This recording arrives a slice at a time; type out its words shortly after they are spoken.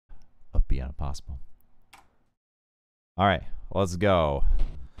Beyond Impossible. All right, let's go.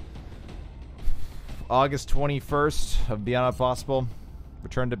 August 21st of Beyond Impossible.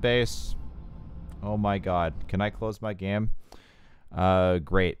 Return to base. Oh my god. Can I close my game?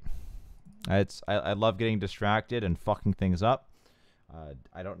 Great. I love getting distracted and fucking things up.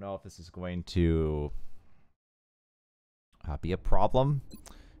 I don't know if this is going to be a problem.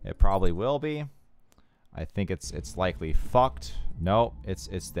 It probably will be. I think it's likely fucked. No,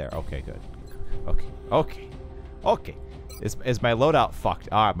 it's there. Okay, good. Okay. Is my loadout fucked?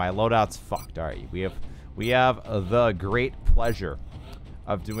 Alright, my loadout's fucked. Alright, we have the great pleasure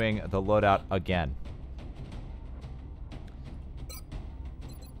of doing the loadout again.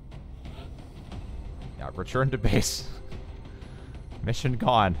 Yeah, return to base. Mission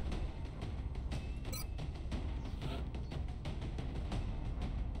gone.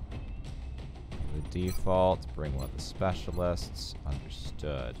 The default, bring one of the specialists.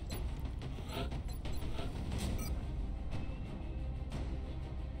 Understood.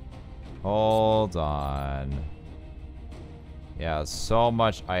 Hold on. Yeah, so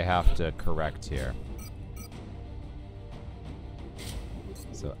much I have to correct here.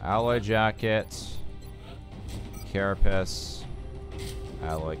 So, alloy jacket, carapace,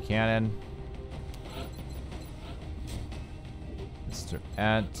 alloy cannon. Mr.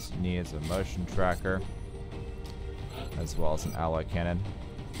 Ent needs a motion tracker, as well as an alloy cannon.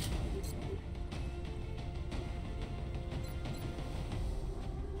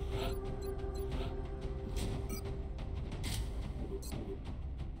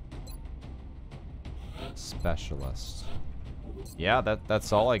 Specialist. Yeah,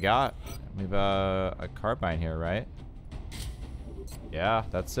 that's all I got. We have a carbine here, right? Yeah,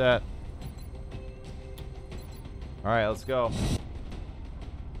 that's it. Alright, let's go.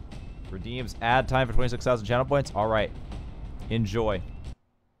 Redeems ad time for 26,000 channel points. Alright. Enjoy.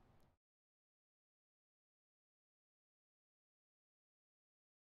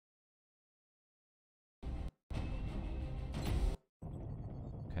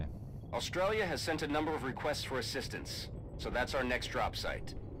 Okay. Australia has sent a number of requests for assistance, so that's our next drop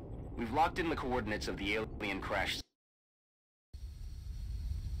site. We've locked in the coordinates of the alien crash.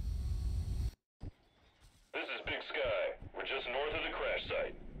 This is Big Sky. We're just north of the crash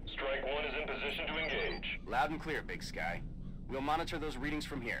site. Strike 1 is in position to engage. Loud and clear, Big Sky. We'll monitor those readings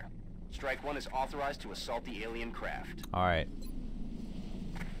from here. Strike 1 is authorized to assault the alien craft. Alright.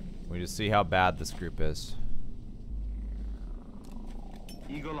 We just see how bad this group is.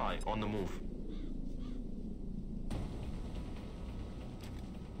 Eagle Eye on the move.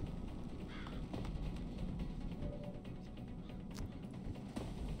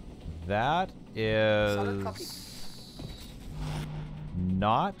 That is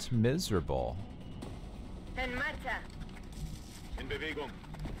not miserable. En marcha. In Bewegung.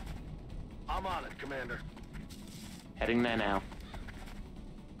 I'm on it, Commander. Heading there now.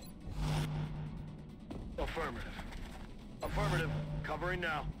 Affirmative. Affirmative. Covering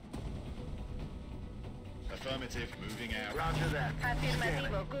now. Affirmative. Moving out. Roger that.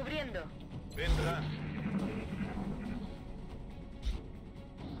 Afirmativo, cubriendo. Vendrá.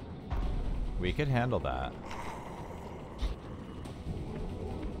 We could handle that.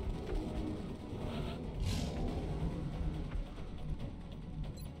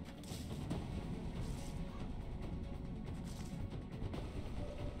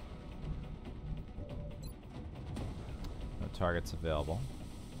 No targets available.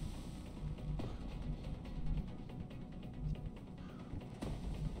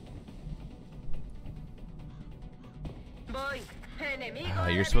 Voy.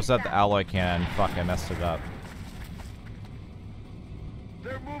 Enemigo. You're supposed to have the alloy cannon. Fuck, I messed it up.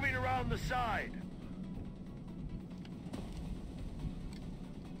 They're moving around the side.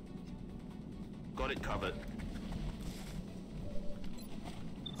 Got it covered.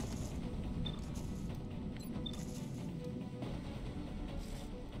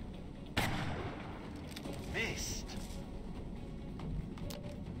 Missed.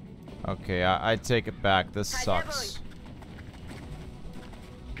 Okay, I take it back. This sucks.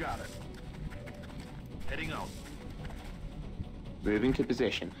 Got it. Heading out. Moving to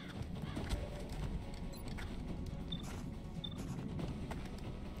position.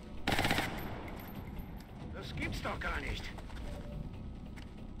 Das gibt's doch gar nicht.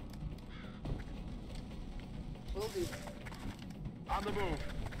 On the move.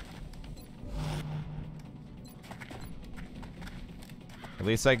 At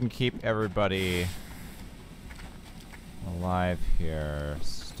least I can keep everybody alive here.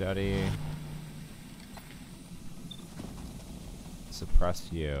 Study.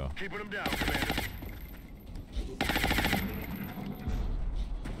 Suppress you. Keeping them down, Commander.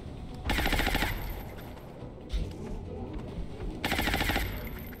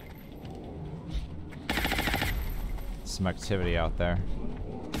 some activity out there.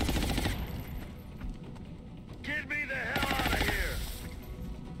 Get me the hell out of here!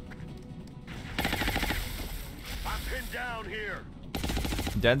 I'm pinned down here!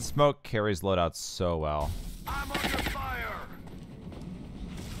 Dense smoke carries loadouts so well. I'm under fire!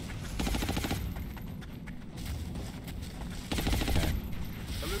 Okay.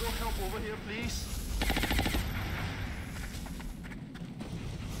 A little help over here, please.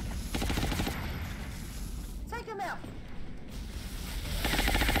 Take him out.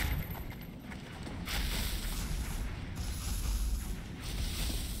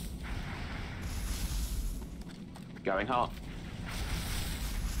 Going hot.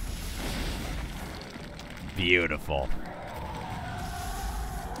 Beautiful.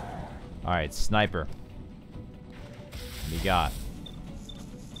 Alright, sniper. What do you got?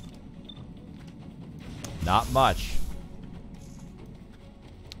 Not much.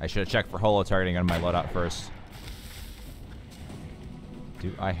 I should have checked for holo targeting on my loadout first.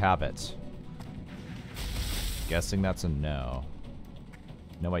 Do I have it? Guessing that's a no.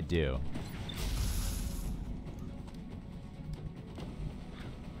 No, I do.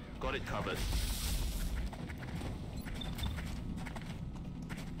 Got it covered.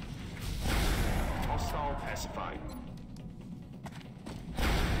 Hostile pacified.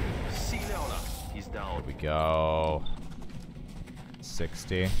 Sea Leona, he's down. Here we go.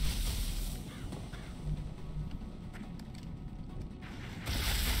 60.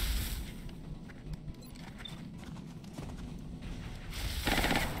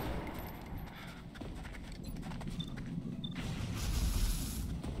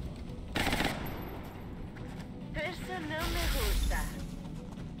 Eso no me gusta.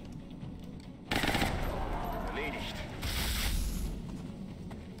 Erledigt.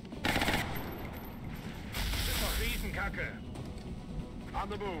 Das ist doch Riesenkacke. On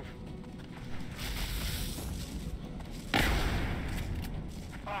the move.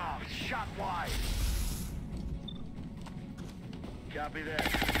 Ah, shot wide. Copy that.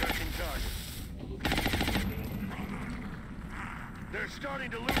 Touching target. They're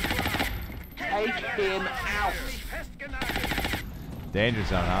starting to lose ground. Take him out. Festgenagelt. Danger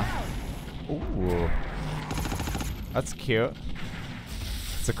zone, huh? Ooh. That's cute.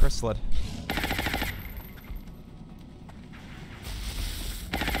 It's a chrysalid.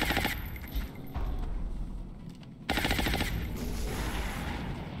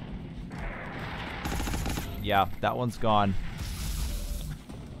 Yeah, that one's gone.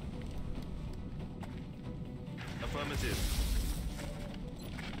 Affirmative.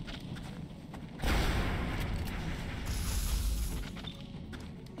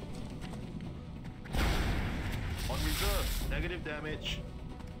 On reserve. Negative damage.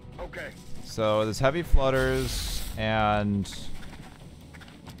 Okay. So there's heavy floaters and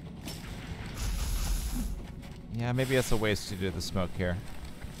yeah, maybe that's a waste to do the smoke here.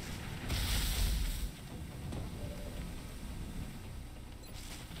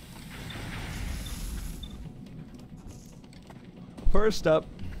 First up,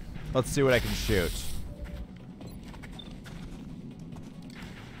 let's see what I can shoot.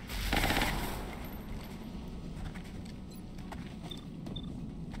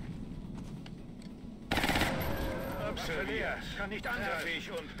 Observiert. Kann nicht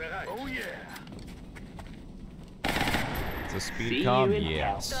angriffsfähig und bereit. Oh yeah. It's a speed See com? you in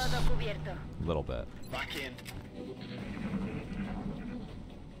Yes. Todo cubierto. A little bit. Back in.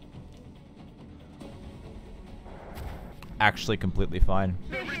 Actually completely fine.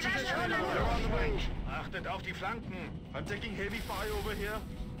 They're on the wing. Achtet auf die Flanken. I'm taking heavy fire over here.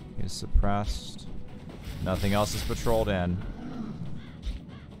 He's suppressed. Nothing else is patrolled in.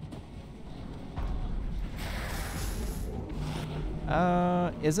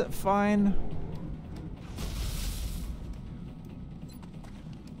 Is it fine?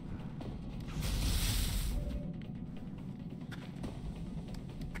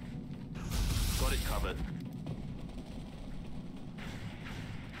 Got it covered.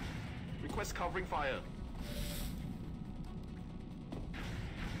 Request covering fire.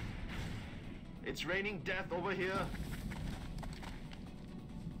 It's raining death over here.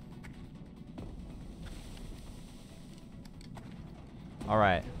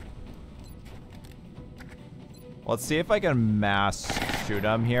 Alright. Let's see if I can mass shoot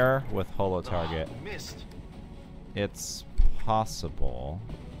him here with holo target. Missed. It's possible.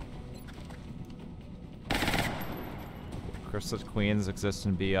 Chrysalid Queens exist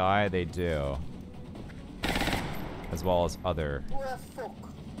in BI? They do. As well as other. We're fuck.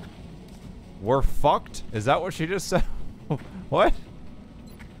 We're fucked? Is that what she just said? What?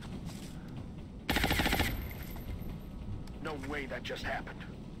 No way that just happened.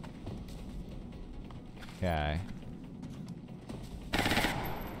 Okay.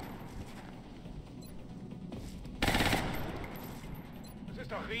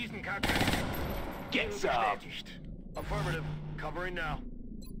 ist doch Riesenkacke. Get some. Bestätigt. Affirmative. Covering now.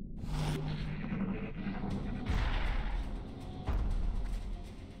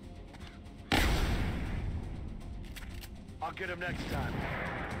 I'll get him next time.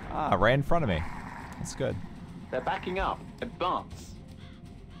 Ah, right in front of me. That's good. They're backing up. Advance.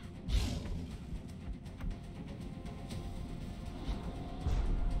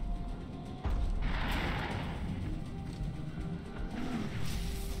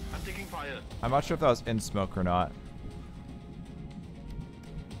 I'm taking fire. I'm not sure if that was in smoke or not.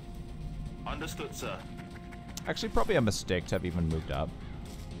 Understood, sir. Actually, probably a mistake to have even moved up.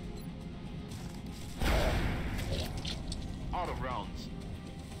 Out of rounds.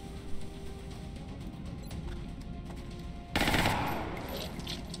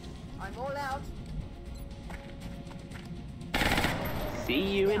 I'm all out. See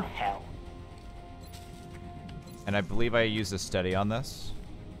you in hell. And I believe I used a steady on this.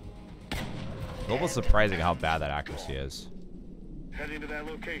 A little surprising how bad that accuracy is. Heading to that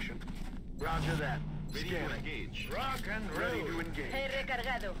location. Roger that. Ready to engage. Rock and roll. Ready to engage. He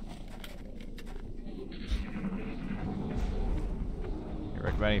recargado. You're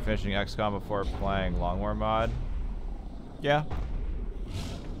recommending finishing XCOM before playing Long War mod? Yeah.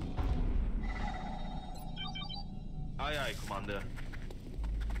 Aye, aye, Commander.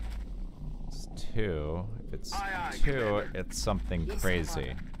 It's 2. If it's Aye, aye, 2, Commander. it's something Yes, crazy.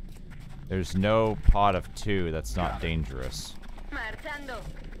 Commander. There's no pot of 2 that's not dangerous. Marchando.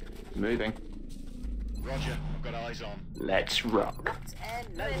 Moving. Roger. I've got eyes on. Let's rock. Locked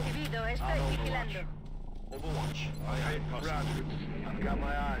and loaded. Recibido. Estoy Overwatch. vigilando. Overwatch. Aye, aye, Roger. I've got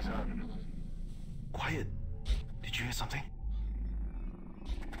my eyes on. Quiet. Did you hear something?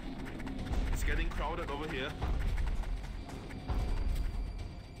 It's getting crowded over here.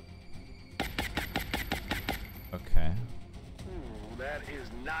 Okay. Ooh, that is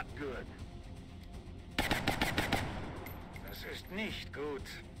not good. Das ist nicht gut.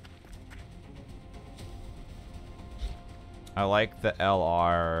 I like the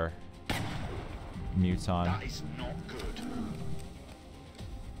LR Muton. That is not good.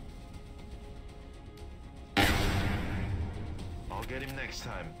 I'll get him next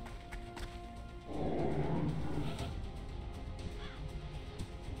time.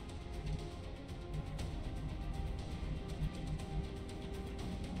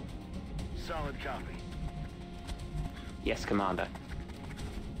 Solid copy. Yes, Commander.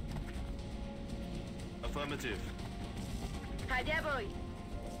 Affirmative. Allá voy.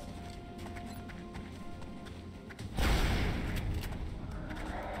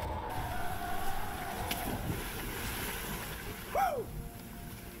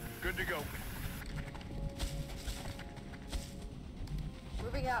 Good to go.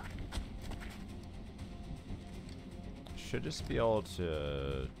 Moving up. Should just be able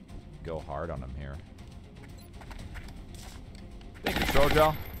to go hard on him here. Thank you,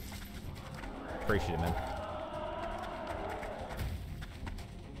 Trojo. Appreciate it, man.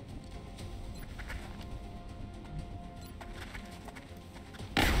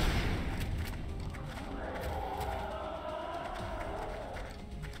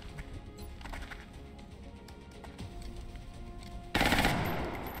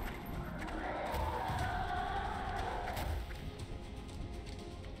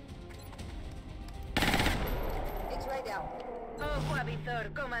 X-ray down. Ojo avizor,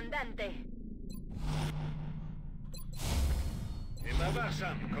 comandante. Immer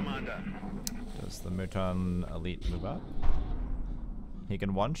wachsam, Commander. Does the Muton Elite move up? He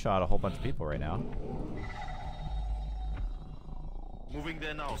can one-shot a whole bunch of people right now. Moving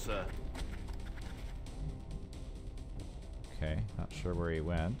there now, sir. Okay, not sure where he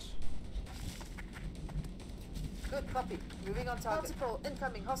went. Good copy. Moving on target. Multiple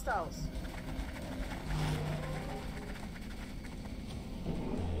incoming hostiles.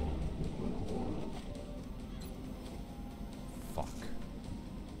 Fuck.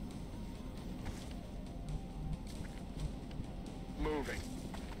 Moving.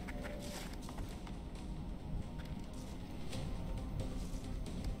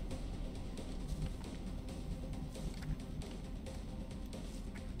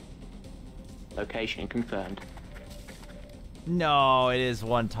 Location confirmed. No, it is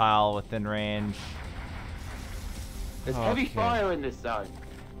one tile within range. There's heavy Okay. fire in this zone.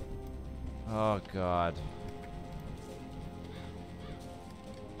 Oh god.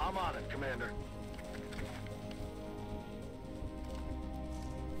 I'm on it, Commander.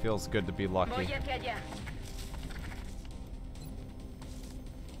 Feels good to be Voy lucky. hacia allá.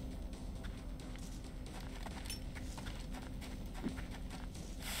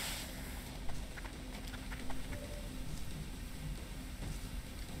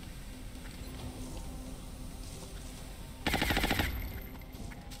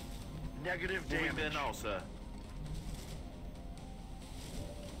 Negative Moving there damage. now, sir.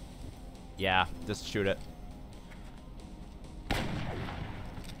 Yeah, just shoot it. I'm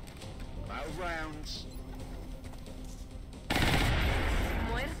out of rounds.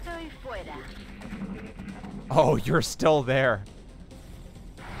 Muerto y fuera. Oh, you're still there.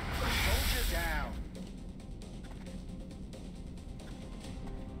 Soldier down.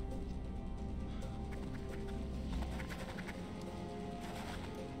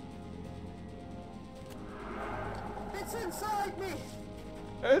 It's inside me!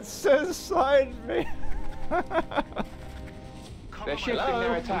 It's inside me. They're shifting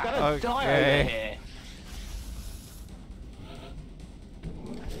their attack. I'm gonna die over Okay. here.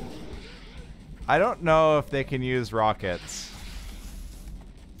 I don't know if they can use rockets.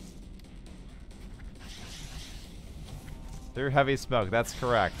 Through heavy smoke, that's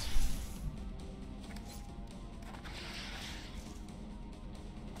correct.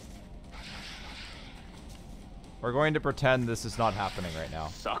 We're going to pretend this is not happening right now.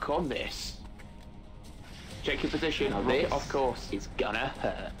 Suck on this. Check your position on this. Of course, it's gonna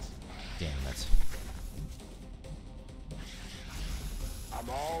hurt. Damn it. I'm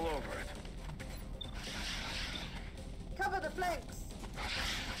all over it. Cover the flanks!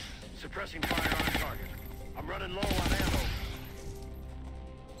 Suppressing fire on target. I'm running low on ammo.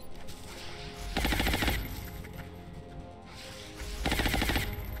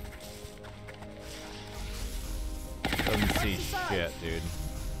 Doesn't see shit, dude.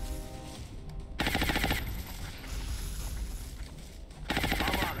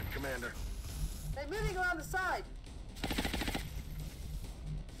 I'm on it, Commander. They're moving around the side!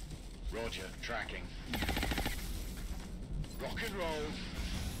 Roger, tracking. Rock and roll.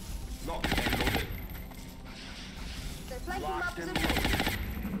 Locked and loaded. They're flanking my Locked and position! loaded.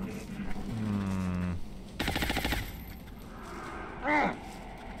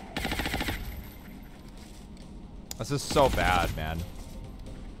 This is so bad, man.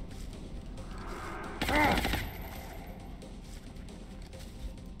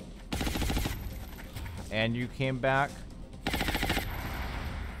 And you came back?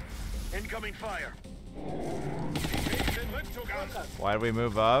 Incoming fire. Why did we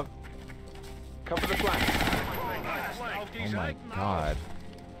move up? Cover the flank. Oh my god.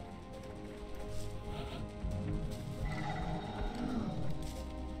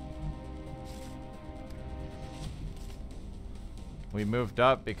 We moved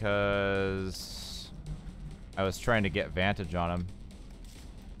up because I was trying to get vantage on him.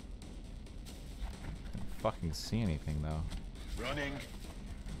 Can't fucking see anything though. Running.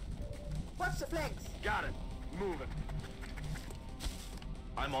 Watch the flanks! Got it. Moving.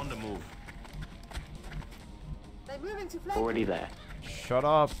 I'm on the move. They're moving to flank! Already there. Shut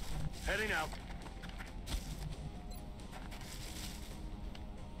up. Heading out.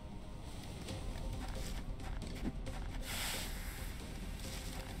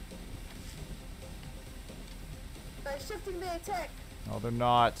 They're shifting their attack! No, they're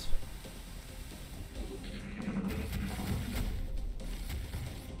not.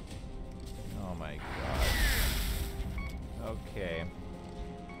 Oh my god. Okay.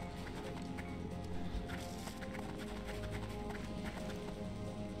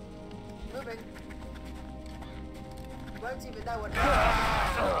 Moving. Won't even know what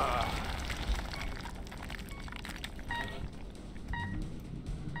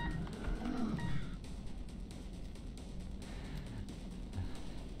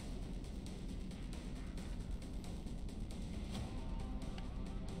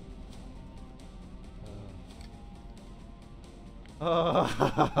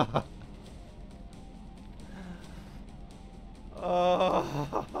Oh.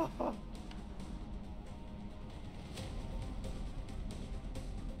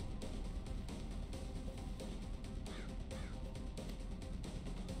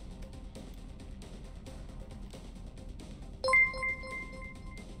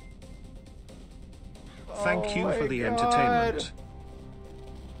 Thank you Oh for my the God. entertainment.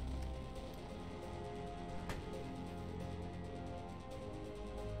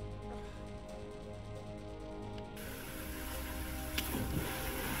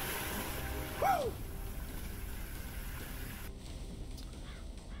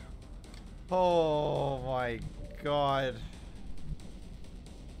 Oh my god.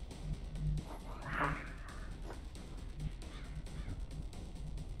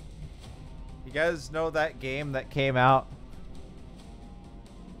 You guys know that game that came out?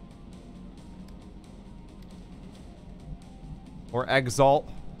 Where Exalt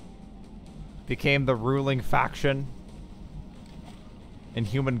became the ruling faction in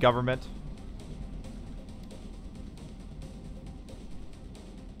human government?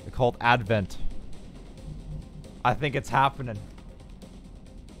 called Advent. I think it's happening.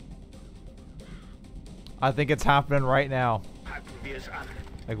 I think it's happening right now.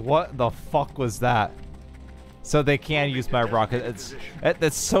 Like, what the fuck was that? So they can use my rocket.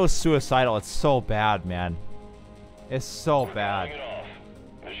 It's so suicidal. It's so bad, man. It's so bad.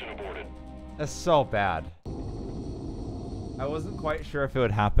 Mission aborted. It's so bad. I wasn't quite sure if it would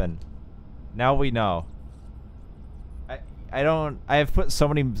happen. Now we know. I have put so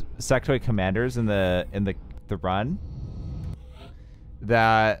many sectoid commanders in the run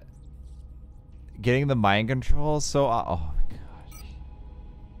that getting the mind control is so oh my gosh.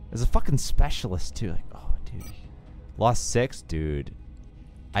 There's a fucking specialist too. Like, oh dude. Lost 6, dude.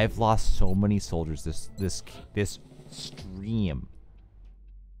 I've lost so many soldiers this stream.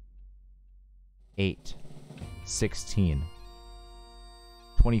 8, 16,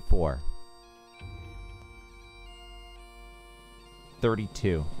 24,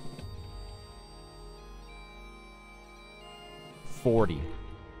 32, 40,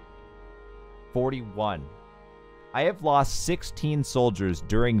 41. I have lost 16 soldiers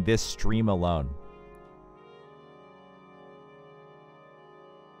during this stream alone.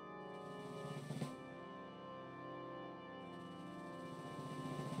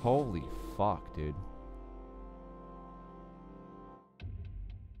 Holy fuck, dude.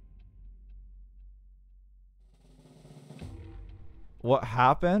 What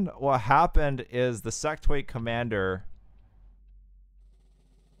happened? What happened is the sectoid commander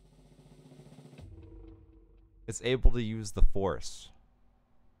is able to use the force.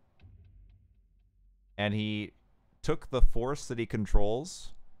 And he took the force that he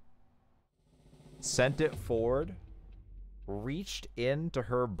controls, sent it forward, reached into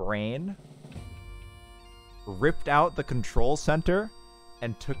her brain, ripped out the control center,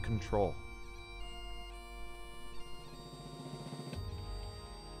 and took control.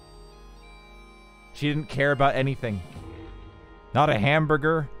 She didn't care about anything. Not a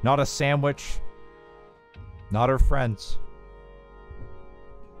hamburger, not a sandwich, not her friends.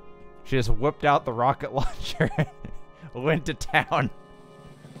 She just whipped out the rocket launcher and went to town.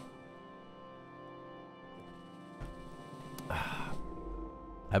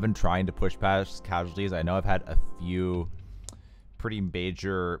 I've been trying to push past casualties. I know I've had a few pretty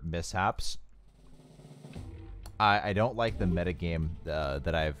major mishaps. I don't like the metagame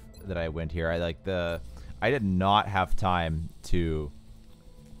that I went here. I did not have time to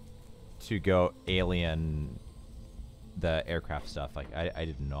go alien the aircraft stuff. Like I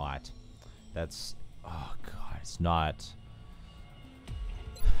did not. That's, oh god, it's not.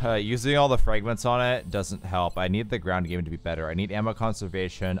 Using all the fragments on it doesn't help. I need the ground game to be better. I need ammo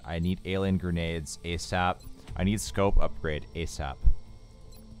conservation. I need alien grenades ASAP. I need scope upgrade ASAP.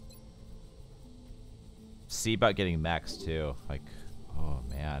 See about getting mechs too. Like, oh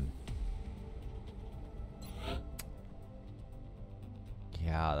man.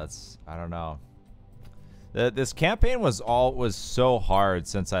 Yeah, that's, I don't know. This campaign was so hard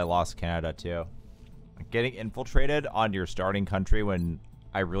since I lost Canada too. Getting infiltrated on your starting country when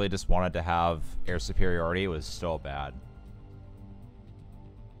I really just wanted to have air superiority was so bad.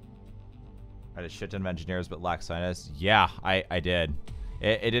 I had a shit ton of engineers but lack scientists. Yeah, I did.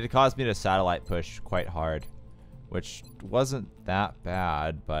 It did cause me to satellite push quite hard, which wasn't that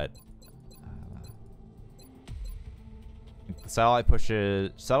bad, but satellite push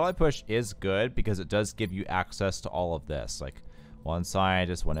is good because it does give you access to all of this, like 1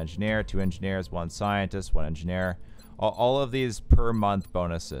 scientist, 1 engineer, 2 engineers, 1 scientist, 1 engineer. All of these per month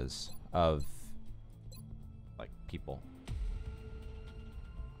bonuses of like people.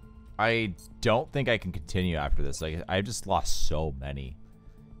 I don't think I can continue after this. Like, I just lost so many.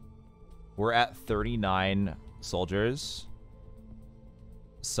 We're at 39 soldiers,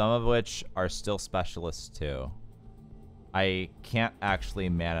 some of which are still specialists too. I can't actually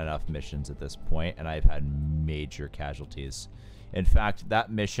man enough missions at this point, and I've had major casualties. In fact,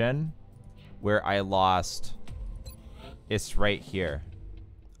 that mission where I lost, it's right here.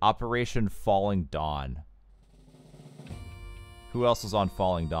 Operation Falling Dawn. Who else was on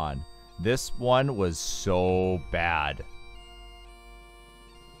Falling Dawn? This one was so bad.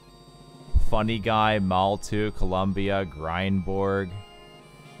 Funny Guy, Maltu, Columbia, Grindborg.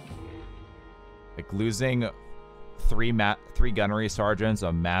 Like losing three gunnery sergeants,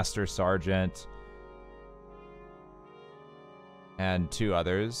 a master sergeant, and 2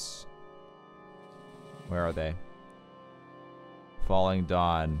 others. Where are they? Falling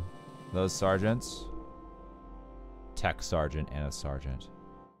Dawn. Those sergeants? Tech sergeant and a sergeant.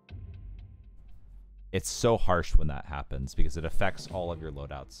 It's so harsh when that happens because it affects all of your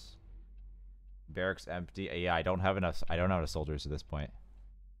loadouts. Barracks empty. Yeah, I don't have enough soldiers at this point.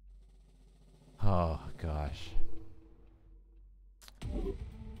 Oh, gosh.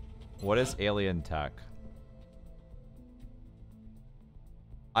 What is alien tech?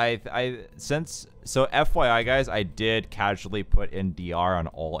 So FYI guys, I did casually put in DR on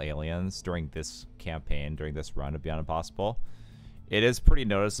all aliens during this campaign, during this run of Beyond Impossible. It is pretty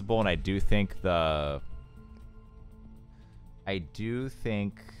noticeable, and I do think that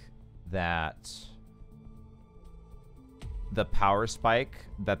the power spike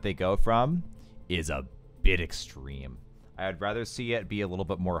that they go from is a bit extreme. I'd rather see it be a little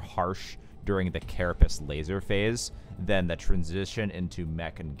bit more harsh during the Carapace laser phase than the transition into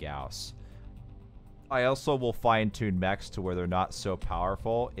mech and Gauss. I also will fine-tune mechs to where they're not so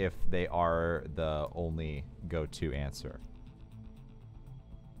powerful if they are the only go-to answer.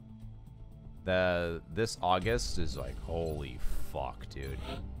 This August is like, holy fuck, dude.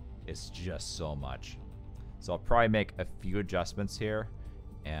 It's just so much. So I'll probably make a few adjustments here,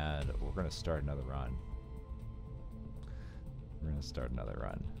 and we're going to start another run.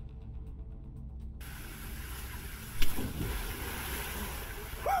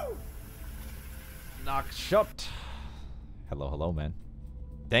 Woo! Knock shut. Hello, man.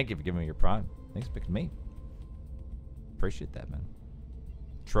 Thank you for giving me your prime. Thanks for picking me. Appreciate that, man.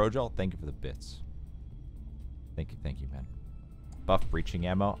 Trojal, thank you for the bits. Thank you, man. Buff breaching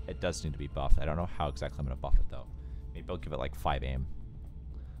ammo. It does need to be buffed. I don't know how exactly I'm going to buff it, though. Maybe I'll give it like 5 aim.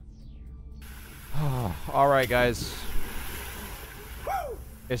 Alright, guys.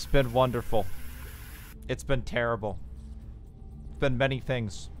 It's been wonderful. It's been terrible. It's been many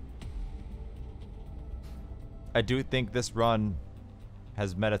things. I do think this run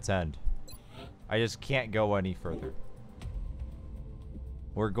has met its end. I just can't go any further.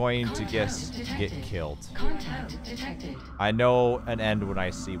 We're going to get killed. Contact detected. I know an end when I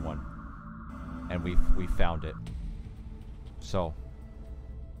see one. And we found it. So,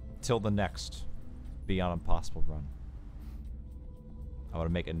 till the next Beyond Impossible run. I want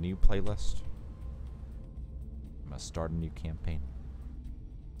to make a new playlist. I'm going to start a new campaign.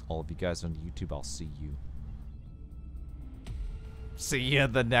 All of you guys on YouTube, I'll see you. See you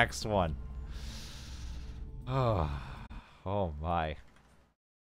in the next one. Oh my.